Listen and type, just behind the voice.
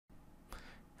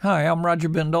Hi, I'm Roger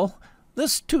Bindle.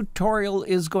 This tutorial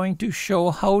is going to show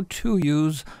how to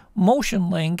use Motion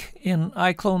Link in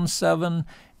iClone 7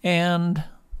 and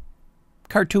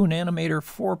Cartoon Animator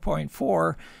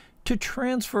 4.4 to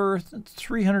transfer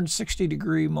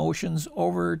 360-degree motions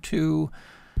over to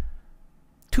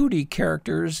 2D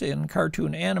characters in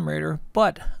Cartoon Animator,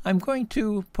 but I'm going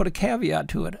to put a caveat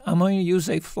to it. I'm going to use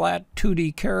a flat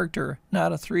 2D character,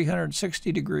 not a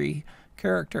 360-degree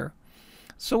character.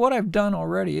 So what I've done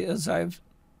already is I've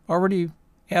already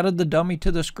added the dummy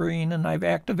to the screen and I've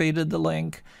activated the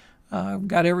link. I've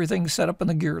got everything set up in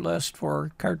the gear list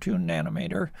for Cartoon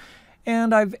Animator.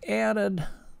 And I've added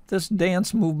this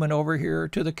dance movement over here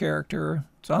to the character.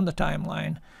 It's on the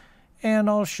timeline. And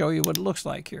I'll show you what it looks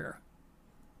like here.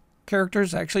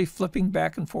 Character's actually flipping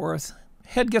back and forth.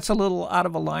 Head gets a little out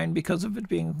of a line because of it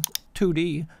being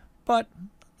 2D, but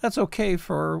that's okay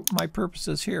for my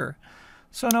purposes here.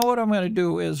 So now what I'm going to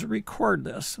do is record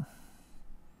this.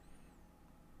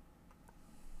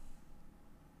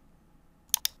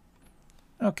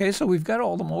 Okay, so we've got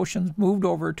all the motions moved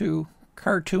over to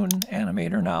Cartoon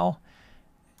Animator now.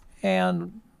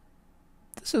 And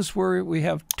this is where we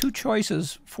have two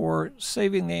choices for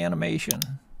saving the animation.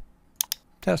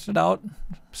 Test it out,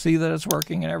 see that it's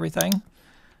working and everything.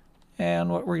 And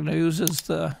what we're going to use is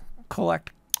the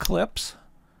collect clips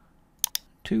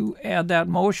to add that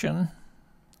motion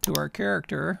to our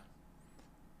character.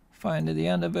 Find to the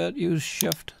end of it, use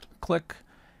shift click,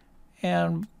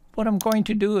 and what I'm going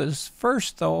to do is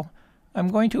first though I'm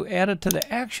going to add it to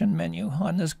the action menu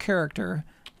on this character,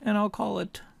 and I'll call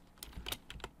it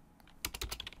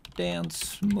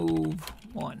Dance Move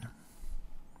 1.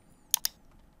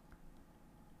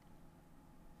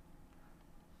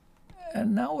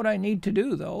 And now what I need to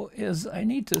do though is I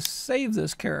need to save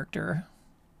this character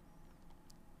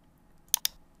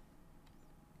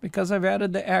because I've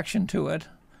added the action to it.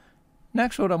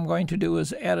 Next, what I'm going to do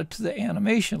is add it to the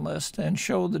animation list and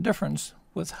show the difference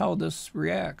with how this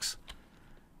reacts.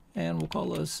 And we'll call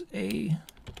this a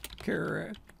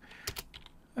character.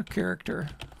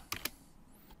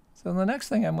 So the next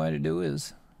thing I'm going to do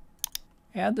is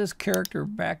add this character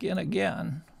back in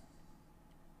again.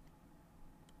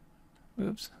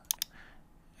 Oops.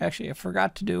 Actually, I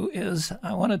forgot to do is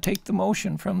I want to take the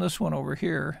motion from this one over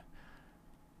here.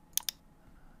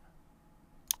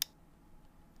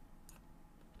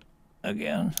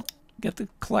 Again, get the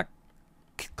clip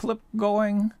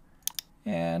going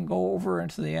and go over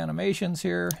into the animations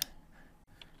here.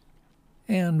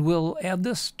 And we'll add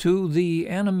this to the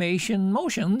animation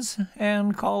motions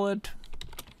and call it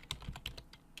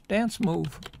Dance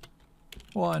Move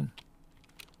 1.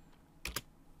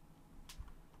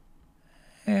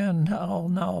 And I'll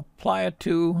now apply it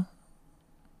to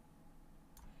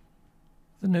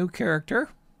the new character.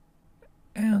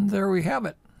 And there we have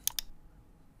it.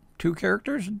 Two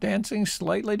characters dancing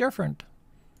slightly different.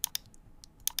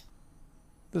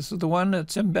 This is the one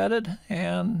that's embedded,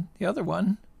 and the other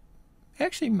one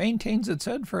actually maintains its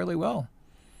head fairly well.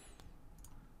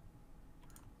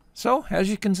 So, as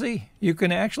you can see, you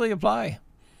can actually apply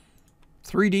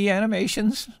 3D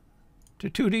animations to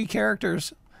 2D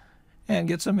characters and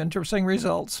get some interesting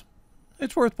results.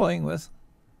 It's worth playing with.